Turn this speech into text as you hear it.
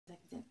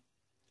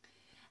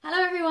Hello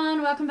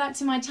everyone, welcome back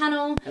to my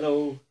channel.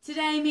 Hello.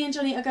 Today me and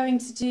Johnny are going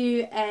to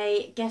do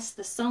a guess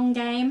the song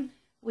game.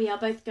 We are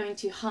both going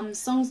to hum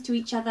songs to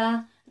each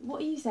other.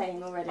 What are you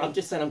saying already? I'm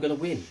just saying I'm going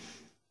to win.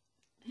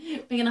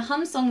 We're going to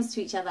hum songs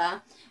to each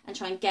other and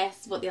try and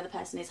guess what the other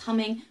person is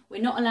humming.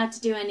 We're not allowed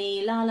to do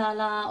any la la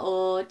la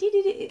or dee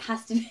dee dee. It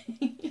has to be...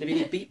 Maybe you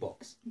need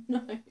beatbox?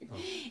 No. Oh.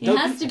 It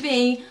has to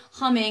be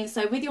humming.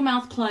 So with your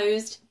mouth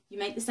closed, you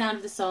make the sound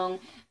of the song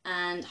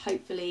and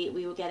hopefully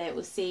we will get it.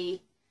 We'll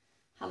see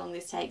how long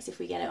this takes, if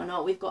we get it or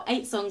not. We've got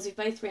 8 songs. We've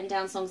both written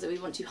down songs that we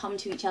want to hum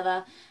to each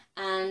other.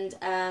 And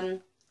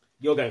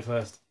You're going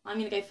first. I'm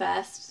going to go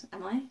first.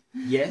 Am I?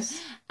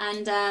 Yes.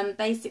 And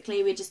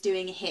basically we're just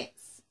doing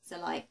hits. So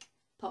like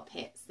pop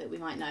hits that we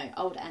might know,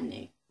 old and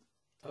new.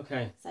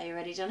 Okay. So you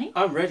ready, Johnny?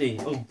 I'm ready.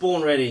 I was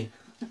born ready.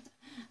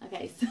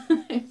 Okay. So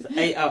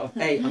 8 out of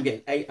 8. I'm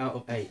getting 8 out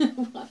of 8.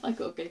 What have I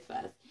got to go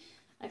first?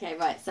 Okay,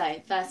 right.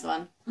 So first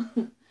one.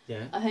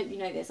 Yeah. I hope you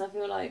know this. I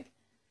feel like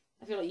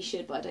you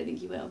should, but I don't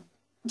think you will.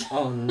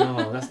 Oh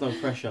no, that's no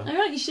pressure. I feel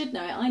like you should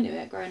know it. I knew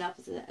it growing up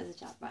as a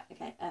child. Right,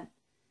 okay.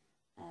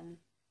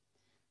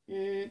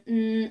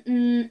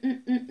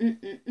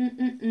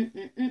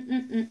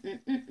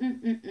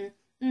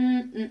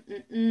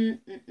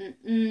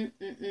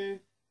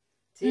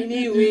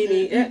 Teeny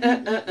weeny. Yeah,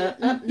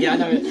 I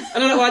know it. I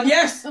know that one.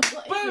 Yes. What is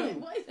Boom.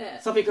 it? What is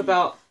it? Something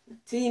about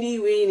teeny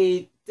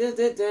weeny.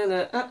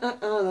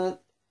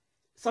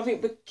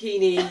 Something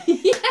bikini.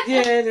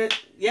 Yeah.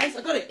 Yes,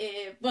 I got it.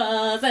 It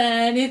was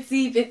an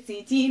itsy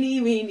bitsy teeny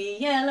weeny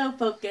yellow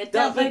polka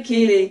dot Bikini.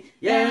 bikini.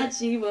 Yeah. That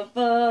she wore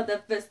for the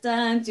first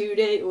time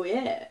today. Oh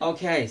yeah.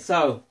 Okay,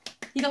 so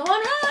You got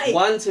one right.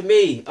 1 to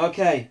me.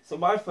 Okay, so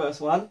my first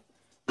one.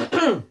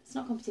 It's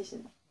not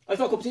competition. Oh, it's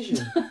not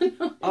competition.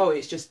 No. Oh,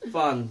 it's just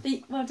fun.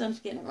 But well done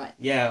for getting it right.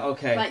 Yeah,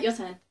 okay. Right, your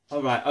turn.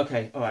 All right,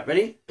 okay. All right,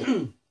 ready?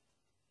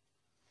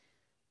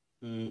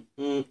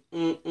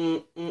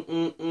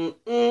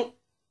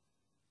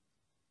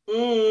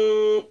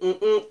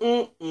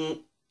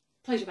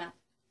 Close your mouth.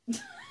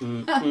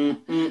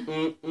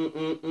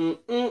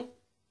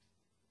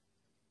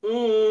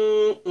 Oh,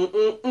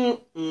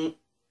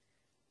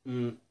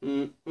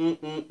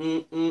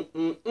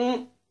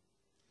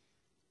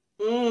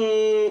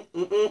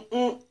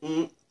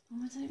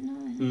 I don't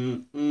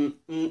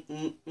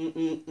know.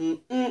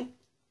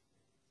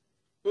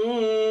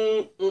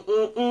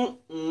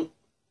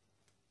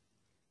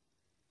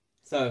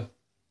 So,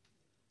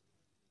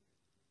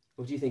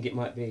 what do you think it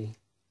might be?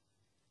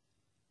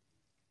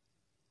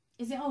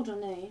 Is it old or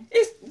new?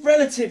 It's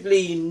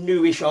relatively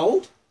newish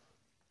old.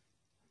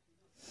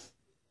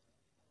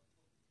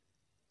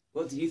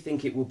 What do you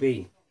think it will be?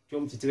 Do you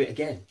want me to do it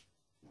again?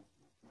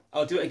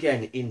 I'll do it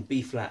again in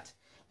B flat.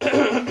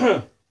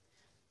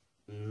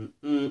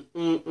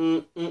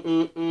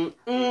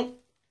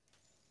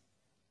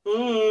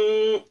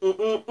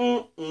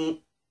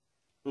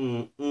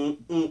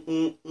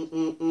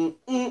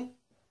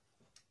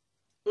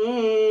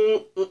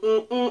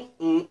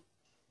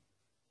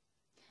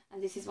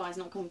 And this is why it's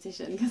not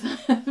competition, because I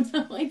have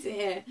no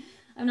idea.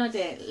 I have no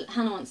idea.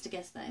 Hannah wants to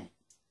guess though.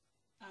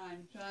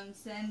 I'm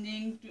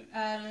transcending to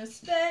outer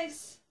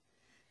space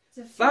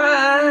to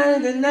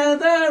Find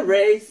another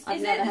race. I've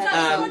Is never it- heard is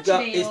that that song.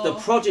 Prodigy It's the or-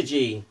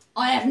 Prodigy.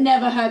 I have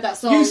never heard that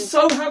song. You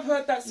so have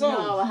heard that song.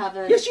 No, I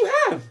haven't. Yes, you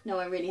have. No,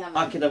 I really haven't.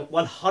 I can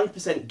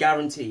 100%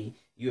 guarantee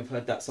you have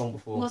heard that song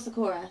before. What's the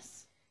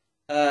chorus?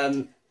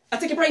 I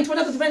take your brain to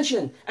another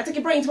dimension. I take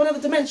your brain to another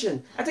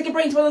dimension. I take your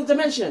brain to another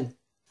dimension.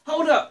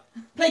 Hold up.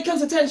 Play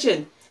close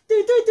attention.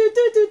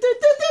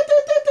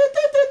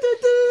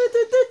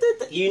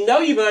 You know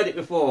you've heard it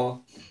before.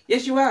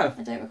 Yes, you have.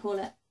 I don't recall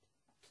it.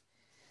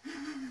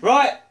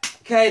 Right.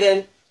 Okay,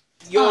 then.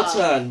 Your Oh.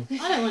 turn.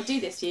 I don't want to do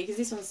this to you because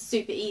this one's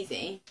super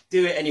easy.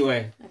 Do it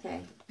anyway.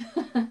 Okay.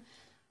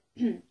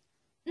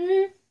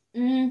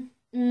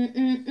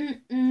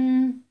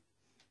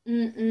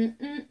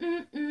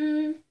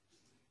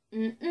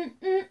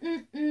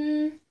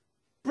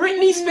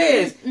 Britney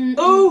Spears.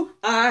 Ooh,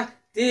 I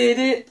did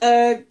it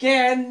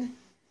again.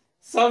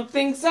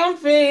 Something,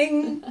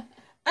 something.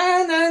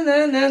 Ah, na,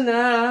 na, na,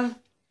 na.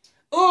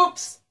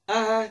 Oops,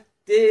 I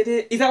did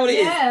it. Is that what it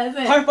is? Yeah, that's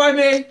it. High five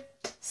me.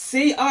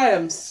 See, I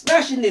am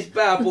smashing this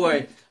bad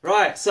boy.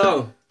 Right,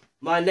 so,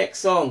 my next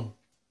song.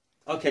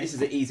 Okay, this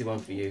is an easy one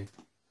for you.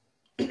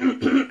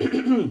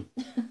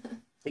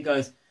 It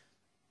goes,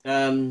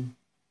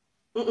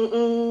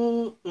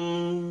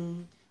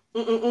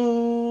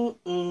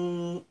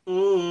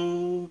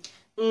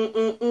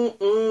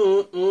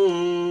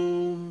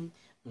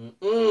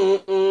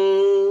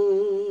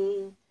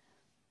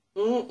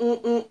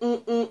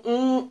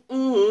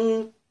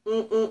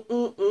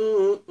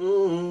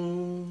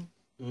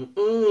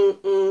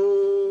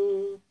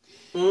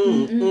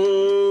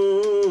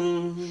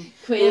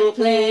 Quit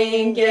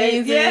playing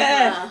games.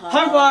 yeah! with my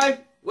High heart. five!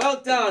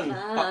 Well done.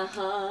 My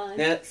heart.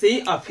 Yeah,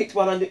 see, I picked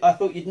one I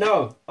thought you'd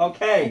know.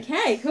 Okay.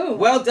 Okay, cool.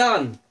 Well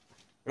done.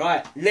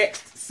 Right,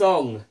 next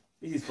song.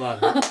 This is fun.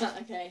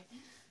 Okay.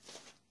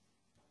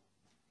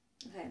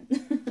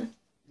 Okay.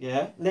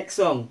 Yeah. Next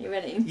song. You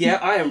ready? Yeah,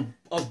 I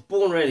was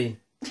born ready.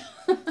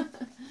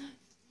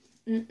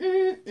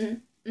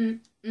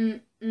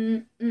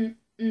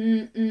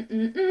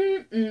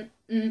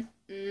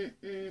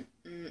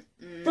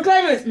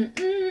 Proclaimers!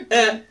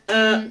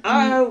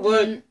 I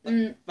would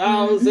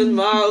 1,000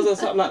 miles or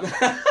something like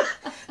that.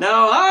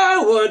 Now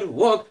I would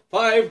walk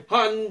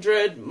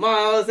 500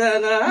 miles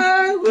and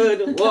I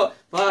would walk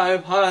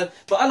 500.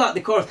 But I like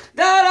the chorus.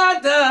 Da da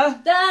da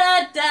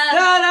Da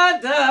da da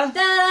da da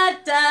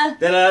da da.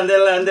 da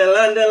da da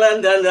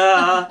da da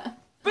da.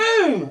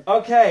 Boom!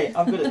 Okay,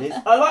 I'm good at this.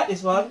 I like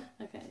this one.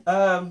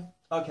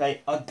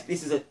 Okay. Okay,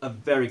 this is a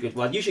very good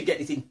one. You should get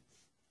this in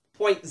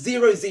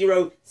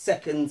 0.00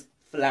 seconds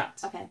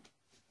flat. Okay.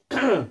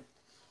 Tell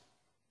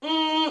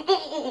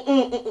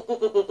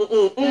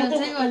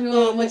me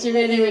what you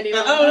really, really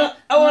want.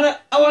 I wanna,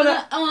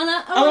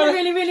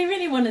 really, really,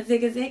 really want to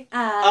zig a zig.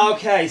 Ah.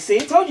 Okay, see,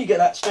 I told you get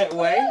that straight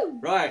away. Woo!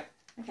 Right.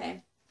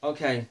 Okay.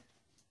 Okay.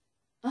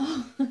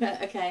 Oh,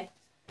 okay.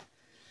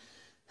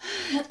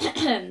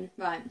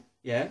 Right.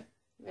 Yeah.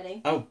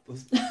 Ready? I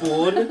was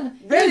born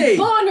ready.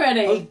 Born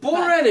ready. I was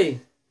born ready.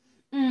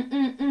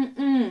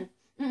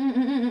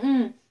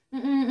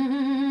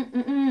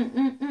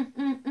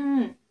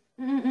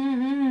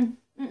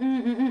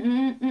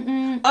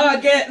 I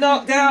get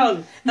knocked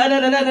down. Na na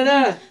na na na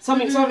na.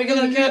 Something gonna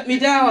get me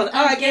down.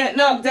 I get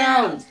knocked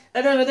down.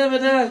 And they're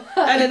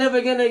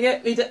never gonna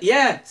get me down.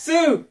 Yeah,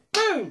 Sue.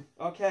 Boom.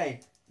 Okay.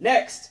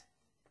 Next.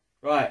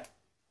 Right.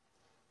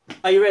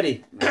 Are you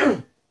ready?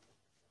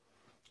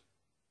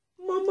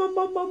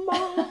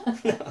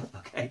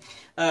 Okay.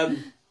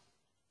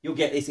 You'll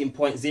get this in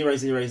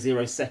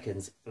 0.000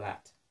 seconds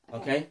flat.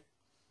 Okay.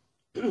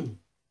 This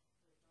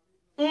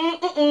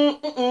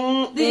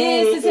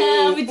is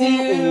how we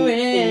do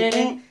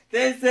it.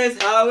 This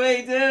is how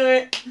we do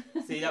it.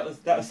 See, that was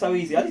so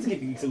easy. I need to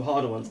give you some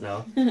harder ones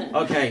now.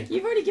 Okay.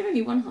 You've already given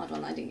me one hard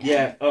one, I didn't get.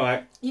 Yeah. All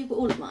right. You've got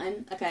all of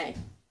mine. Okay.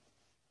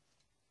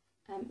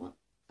 What?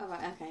 All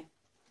right. Okay.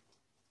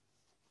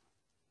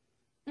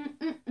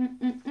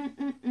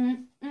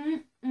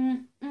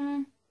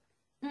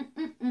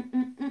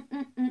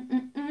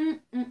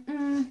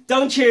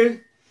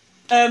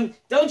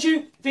 Don't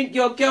you think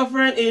your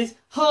girlfriend is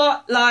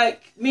hot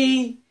like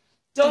me?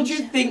 Don't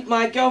you think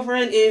my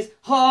girlfriend is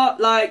hot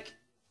like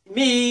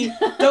me?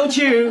 Don't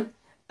you?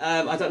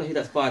 I don't know who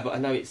that's by, but I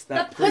know it's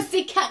that. The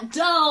Pussycat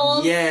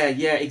Dolls. Yeah,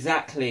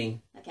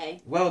 exactly.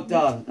 Okay. Well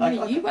done.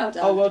 You well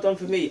done. Oh, well done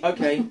for me.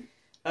 Okay.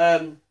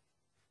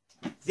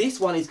 This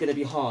one is going to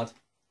be hard.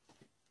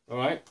 All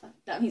right.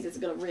 That means it's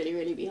going to really,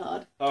 really be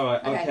hard. All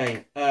right.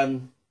 Okay.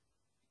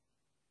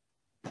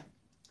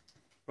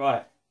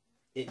 Right.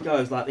 It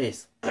goes like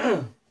this.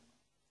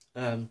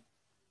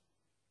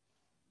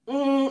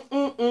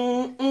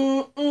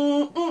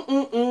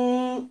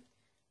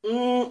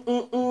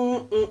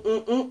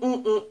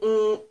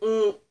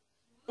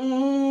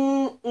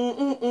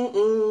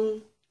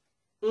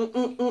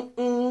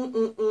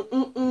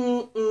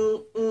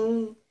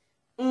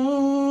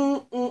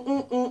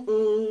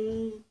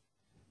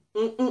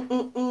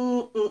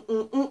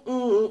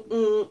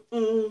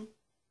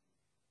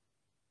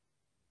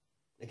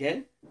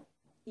 Again?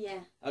 Yeah.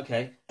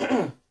 Okay.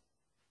 I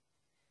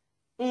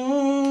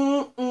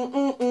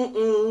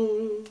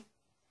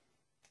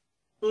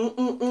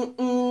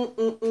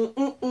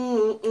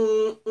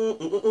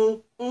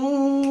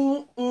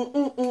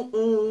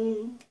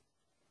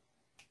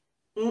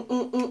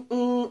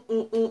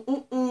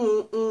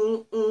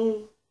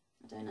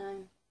don't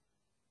know.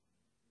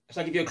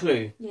 Shall I give you a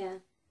clue? Yeah.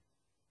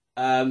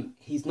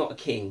 He's not a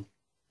king.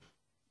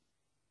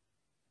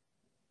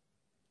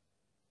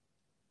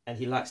 And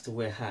he likes to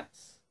wear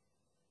hats.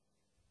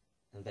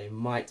 And they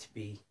might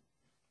be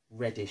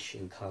reddish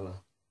in colour.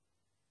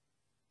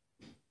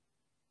 Do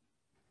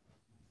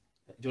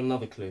you want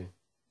another clue?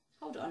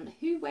 Hold on.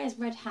 Who wears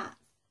red hats?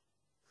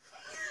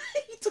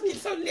 You took it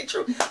so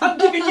literal. I'm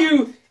giving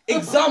you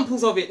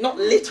examples of it, not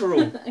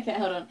literal. Okay,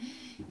 hold on.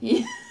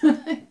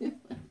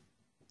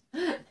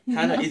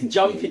 Hannah is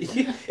jumping.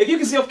 If you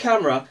can see off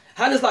camera,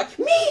 Hannah's like,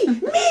 me,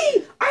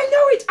 I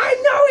know it.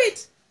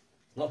 It's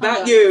not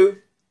about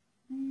you.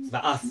 It's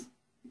about us.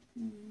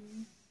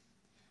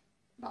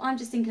 But I'm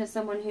just thinking of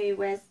someone who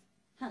wears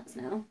hats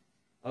now.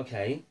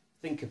 Okay,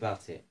 think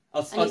about it.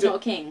 And he's not a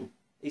king.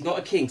 He's not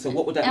a king, so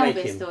what would that Elvis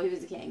make him? thought he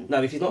was a king.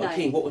 No, if he's not a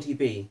king, what would he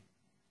be?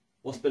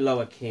 What's below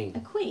a king? A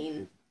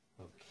queen.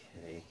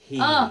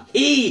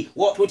 Okay,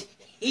 what would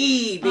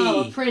he be?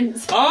 Oh, a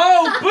prince.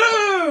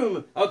 Oh,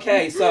 boom!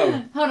 Okay, so.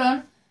 Hold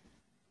on.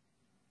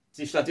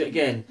 So should I do it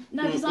again?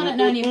 No, because I don't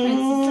know any of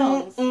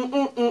Prince's songs.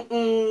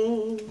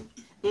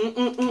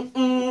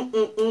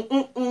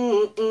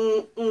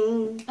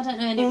 I don't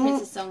know any of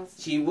Prince's songs.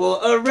 She wore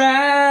a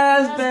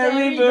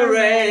raspberry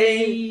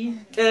beret.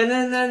 Na,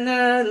 na, na,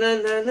 na,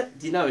 na, na.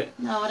 Do you know it?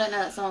 No, I don't know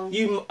that song.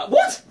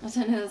 What? I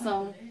don't know the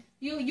song.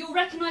 You'll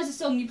recognise the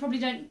song, you probably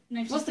don't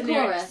know What's the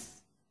lyrics.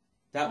 chorus?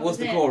 That was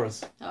the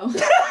chorus. Oh.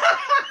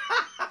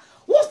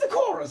 What's the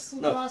chorus?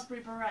 Called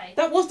Raspberry Beret.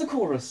 That was the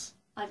chorus.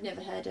 I've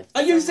never heard of.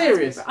 Are you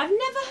serious? I've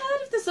never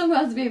heard of the song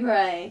Raspberry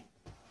Beret.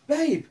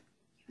 Babe,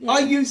 Yeah.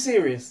 are you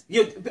serious?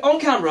 You're on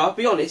camera.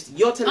 Be honest.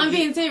 You're telling I'm me.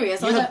 being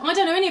serious. you I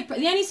don't know any of.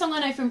 The only song I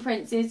know from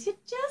Prince is "You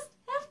Just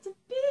Have to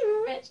Be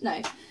Rich."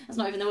 No, that's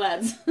not even the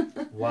words.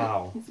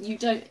 Wow. You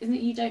don't. Isn't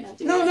it? You don't have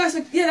to. Be No, rich.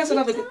 that's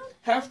another. don't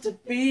Have to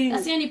be.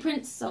 That's the only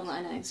Prince song that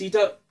I know. So you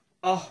don't.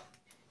 Oh,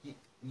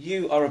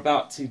 you are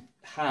about to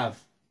have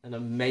an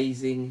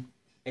amazing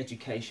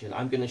education.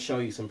 I'm going to show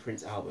you some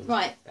Prince albums.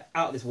 Right.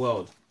 Out of this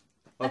world.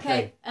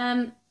 Okay.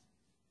 Are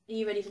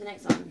you ready for the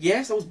next one?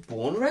 Yes, I was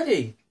born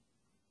ready.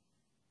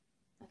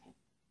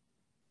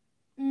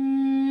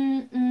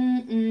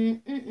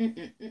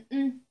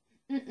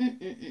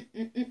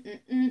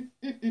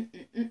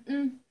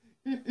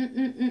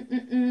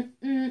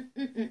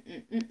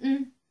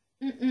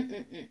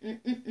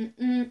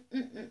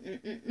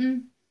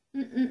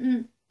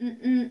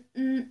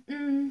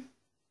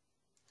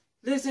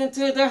 Listen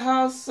to the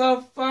House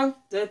of Fun.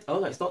 Oh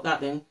no, it's not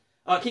that then.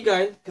 Alright, keep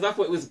going, because I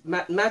thought it was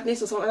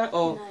Madness or something like that.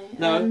 Or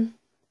no.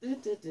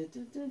 Listen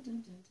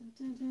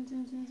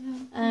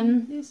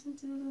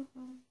to the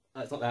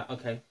Oh, it's not that.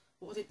 Okay.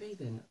 What would it be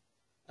then?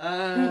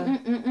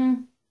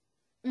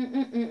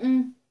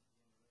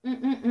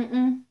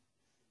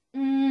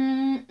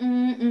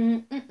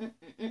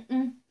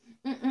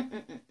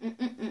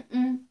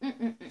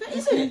 That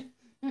isn't it.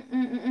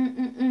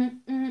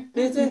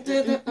 Listen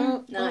to the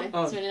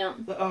No, it's really not.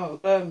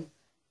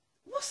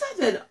 what's that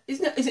then?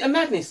 Is it a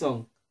Madness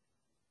song?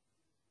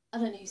 I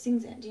don't know who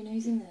sings it. Do you know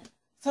who sings it?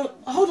 So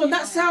hold on,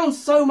 that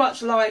sounds so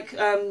much like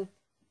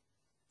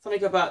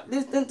something about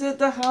listen to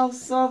the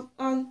House of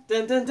dun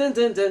dun dun dun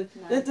dun dun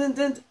dun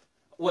dun.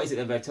 What is it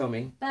then, babe? Tell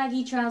me.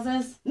 Baggy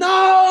trousers.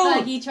 No.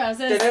 Baggy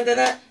trousers. Dun, dun, dun,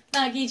 dun.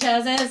 Baggy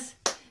trousers.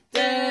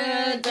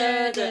 Dun,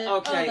 dun, dun. Oh,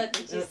 Okay. that's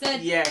what she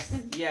said. Yes.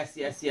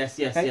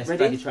 Okay, ready?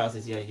 Baggy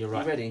trousers. Yeah, you're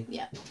right. You ready?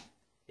 Yeah.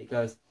 It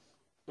goes.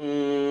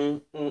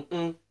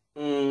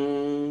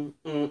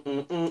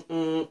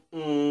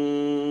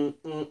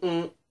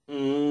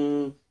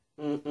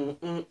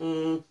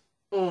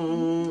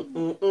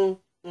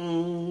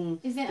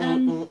 Is it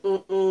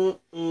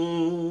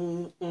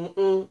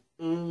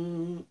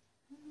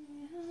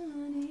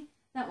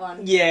that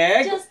one?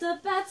 Yeah. Just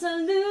about to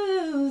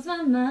lose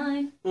my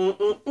mind.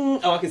 Oh,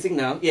 I can sing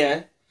now.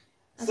 Yeah.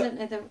 I don't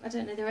know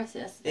the rest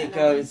of this. It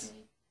goes.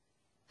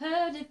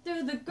 Heard it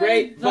through the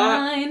Grapevine.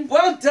 grapevine.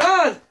 Well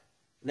done.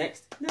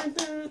 Next.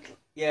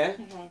 Yeah.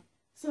 Okay.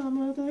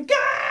 Some of the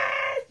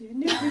guys you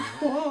knew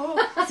before.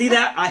 See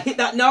that? I hit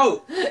that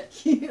note.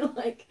 You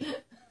like.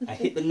 I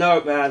hit the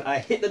note, man. I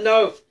hit the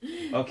note.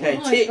 Okay,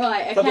 Right, tick.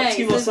 right, So I've got okay,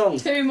 two more so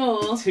songs. Two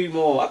more. Two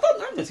more. I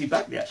haven't done too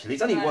badly actually.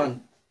 It's only Right.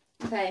 one.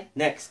 Okay.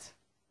 Next.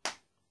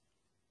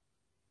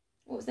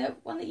 What was there?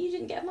 One that you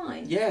didn't get of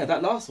mine? Yeah,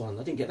 that last one.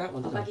 I didn't get that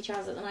one. Oh, Did I? baggy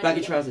trousers. And I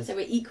Baggy didn't get- trousers. So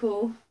we're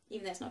equal,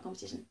 even though it's not a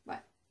competition. Right.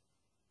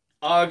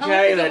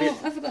 Okay, oh, then.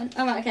 I've forgotten.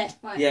 Oh, right, okay.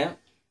 Right. Yeah.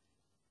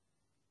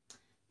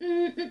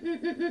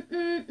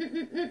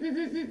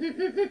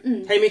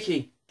 Hey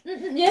Mickey.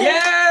 Yeah.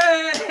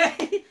 Yeah.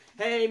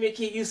 Hey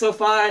Mickey, you so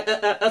fine.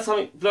 That's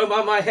something blow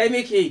my mind. Hey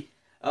Mickey.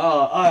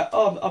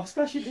 I'm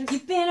splashing this.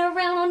 You've been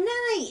around all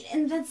night,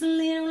 and that's a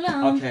little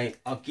long. Okay,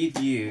 I'll give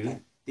you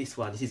this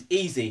one. This is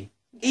easy.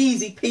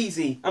 Easy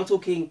peasy. I'm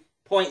talking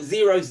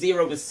 0.00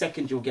 of a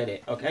second you'll get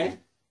it, okay?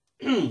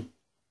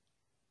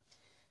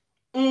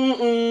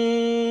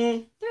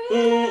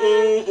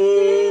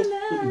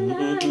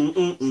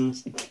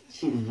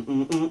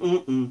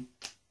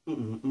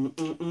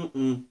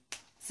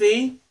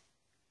 See?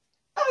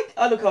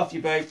 I look after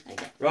you, babe.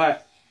 Okay. Right.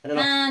 And then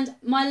And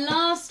my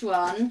last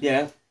one.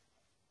 yeah.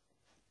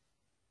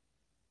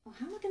 Oh,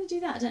 how am I going to do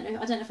that? I don't know.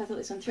 I don't know if I thought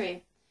this one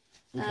through.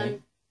 Okay.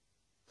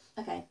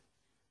 Okay.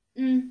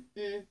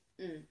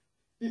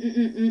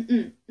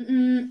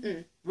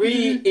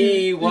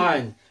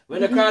 Rewind.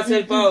 When the crowd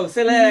said, "Bo,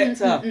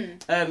 selector."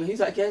 Who's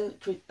that again?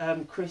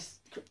 Chris.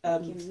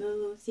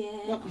 Moves, yeah.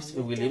 Not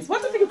Christopher Williams. Why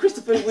do I think of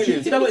Christopher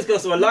Williams? You know what? It's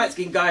got a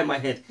light-skinned guy in my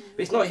head,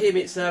 but it's not him.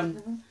 It's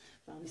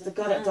It's the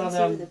guy that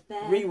done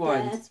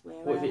Rewind.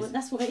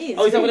 That's what it is.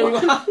 Oh, is that what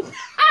Rewind?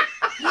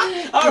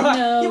 All right.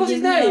 Yeah, what's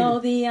his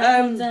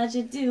name? That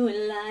you do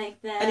it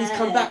like that. And he's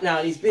come back now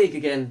and he's big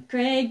again.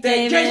 Craig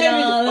David David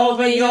all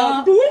over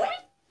your.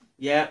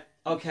 Yeah.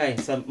 Okay.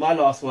 So my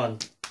last one.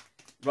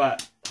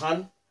 Right, hun.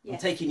 I'm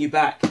Yes. taking you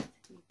back.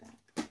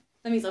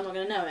 That means I'm not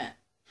going to know it.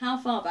 How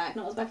far back?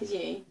 Not as back as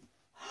you.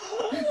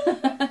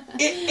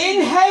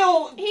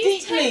 Inhale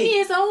He's 10 deeply.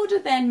 years older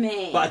than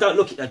me. But I don't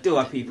look it, do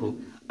I, people?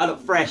 I look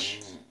fresh.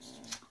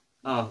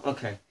 Oh,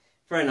 okay.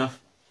 Fair enough.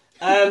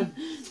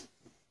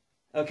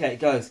 Okay, it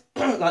goes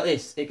like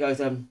this. It goes,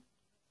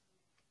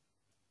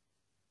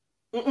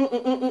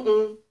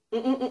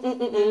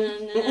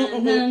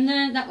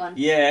 That one.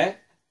 yeah.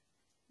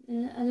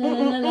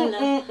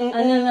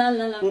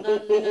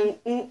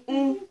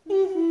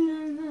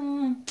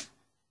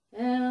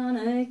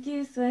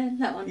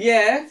 That one.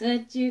 Yeah.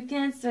 Sweat you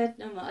can't sweat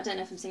no more. I don't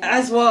know if I'm singing.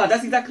 That's one.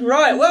 That's exactly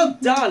right. Well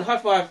done. High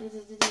five.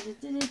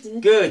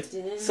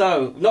 Good.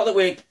 So, not that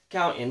we're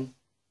counting.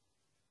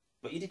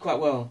 But you did quite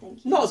well.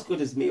 Thank you. Not as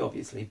good as me,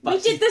 obviously. But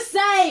We did the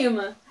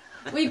same.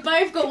 We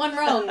both got one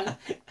wrong.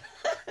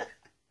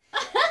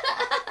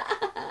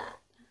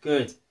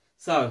 Good.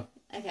 So,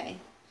 Okay,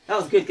 that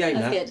was a good game,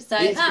 that's that. good. So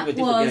We need to that think of a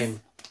different was.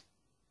 game.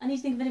 I need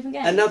to think of a different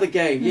game. Another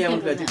game. Yeah, I Let's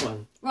want to play a go for different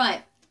one.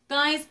 Right,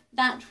 guys,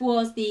 that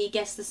was the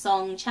Guess the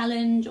Song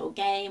challenge or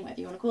game, whatever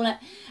you want to call it.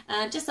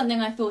 Just something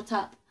I thought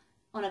up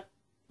on a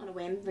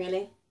whim,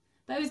 really.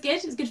 But it was good.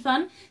 It was good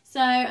fun. So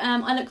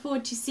I look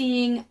forward to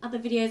seeing other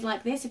videos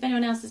like this. If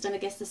anyone else has done a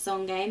Guess the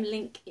Song game,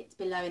 link it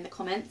below in the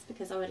comments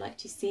because I would like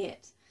to see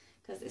it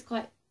because it's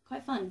quite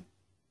fun,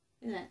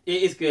 isn't it?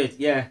 It is good,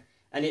 yeah.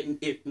 And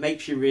it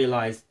makes you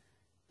realise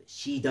that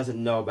she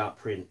doesn't know about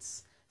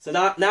Prince. So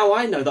now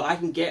I know that I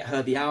can get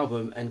her the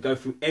album and go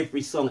through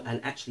every song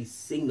and actually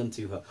sing them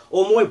to her.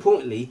 Or more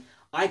importantly,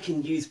 I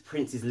can use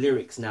Prince's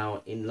lyrics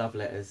now in love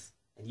letters.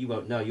 And you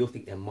won't know. You'll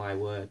think they're my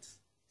words.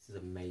 This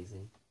is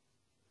amazing.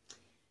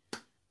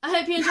 I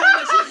hope you enjoyed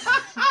watching.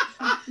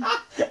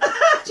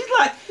 She's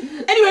like,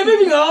 anyway,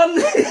 moving on.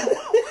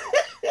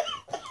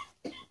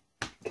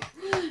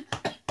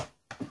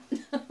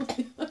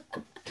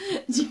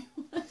 You're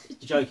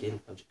joking.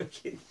 I'm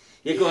joking.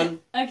 Yeah, go on.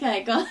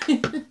 Okay, guys.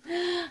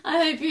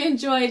 I hope you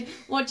enjoyed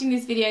watching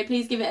this video.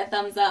 Please give it a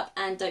thumbs up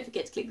and don't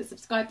forget to click the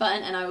subscribe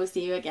button and I will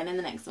see you again in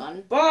the next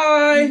one.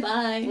 Bye.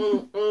 Bye.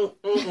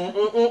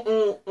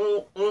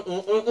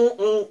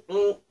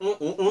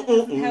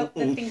 Help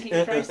the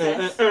thinking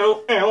process. There's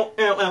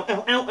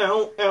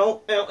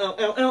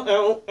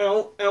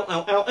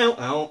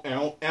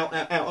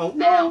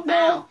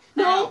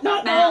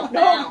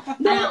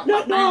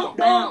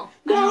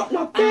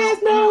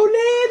no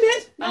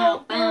limit.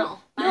 Bow, bow,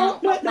 bow,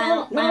 bow,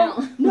 bow,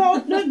 bow. No,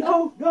 there's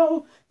no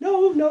So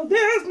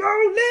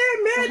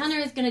limit. Hannah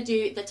is going to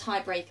do the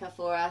tiebreaker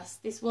for us.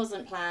 This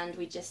wasn't planned.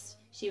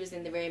 She was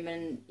in the room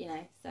and,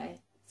 so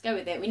let's go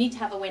with it. We need to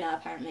have a winner,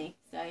 apparently.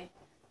 So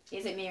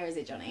is it me or is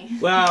it Johnny?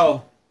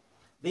 Well,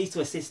 these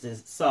two are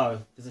sisters,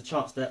 so there's a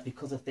chance that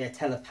because of their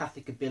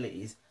telepathic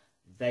abilities,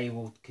 they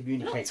will They're not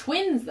communicate.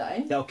 twins,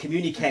 though. They'll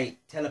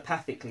communicate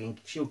telepathically and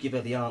she'll give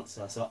her the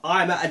answer. So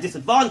I'm at a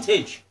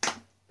disadvantage.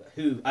 But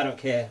who? I don't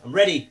care. I'm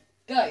ready.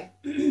 Go.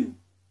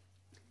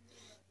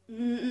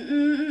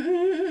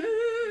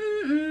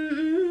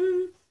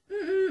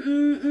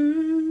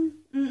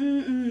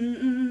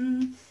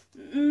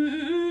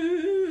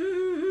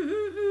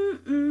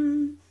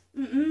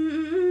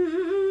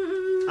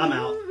 I'm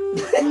out.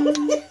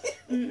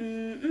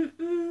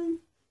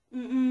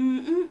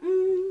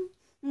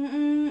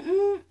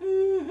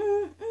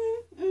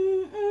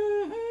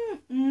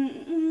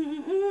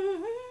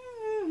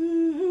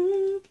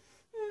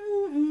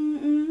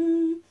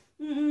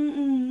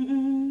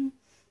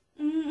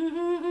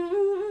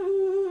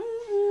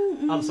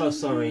 I'm so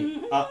sorry.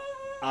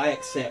 I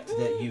accept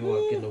that you are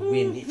going to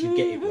win if you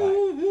get it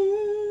right.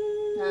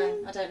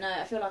 No, I don't know.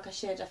 I feel like I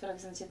should. I feel like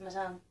it's on the tip of my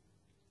tongue.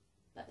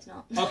 But it's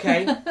not.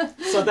 Okay,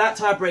 so that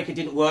tiebreaker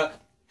didn't work.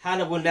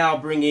 Hannah will now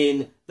bring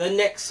in the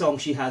next song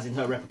she has in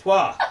her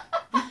repertoire.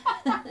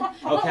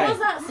 What was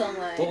that song,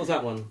 though? What was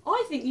that one?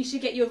 I think you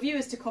should get your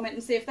viewers to comment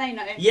and see if they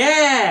know.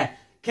 Yeah!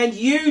 Can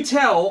you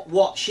tell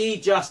what she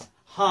just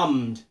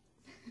hummed?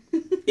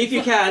 If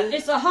you can.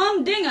 It's a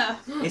humdinger.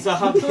 It's a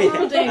humdinger.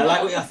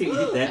 I think you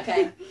did there.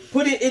 Okay.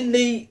 Put it in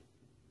the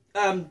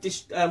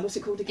what's it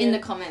called again? In the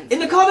comments. In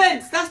the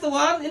comments. That's the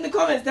one. In the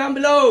comments down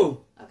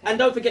below. Okay. And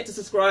don't forget to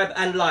subscribe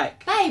and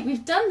like. Babe,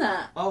 we've done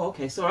that. Oh,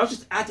 okay. Sorry, I was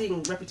just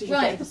adding repetition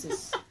Right. for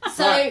emphasis.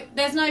 So Right.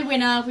 there's no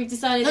winner. We've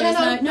decided No,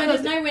 there's no,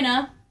 there's no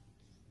winner.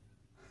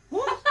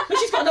 What? But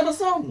she's got another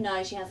song.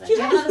 No, she hasn't. She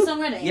Do you have another song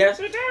ready? Yes,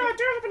 we do. I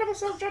do have another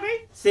song,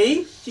 Johnny.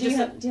 See? Do you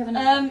have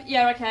another?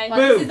 Yeah, okay. Right,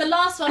 this Boom. is the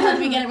last one, whether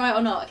we get it right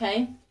or not,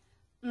 okay?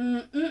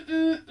 The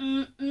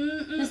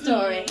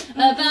story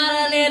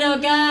about a little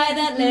guy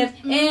that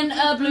lived in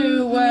a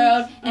blue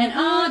world, and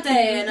all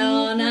day and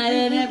all night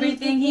and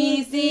everything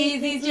he sees,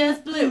 he's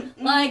just blue,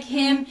 like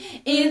him,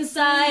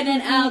 inside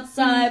and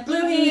outside.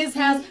 Blue his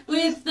house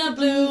with a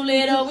blue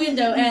little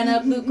window and a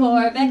blue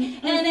Corvette,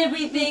 and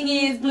everything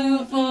is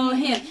blue for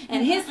him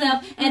and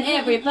himself and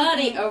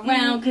everybody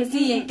around, 'cause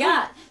he ain't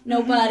got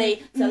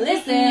nobody to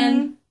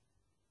listen.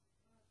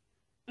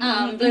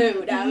 I'm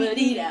blue, da ba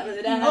dee da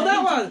ba da. Oh,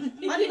 that one.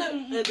 I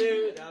didn't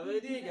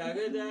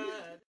know.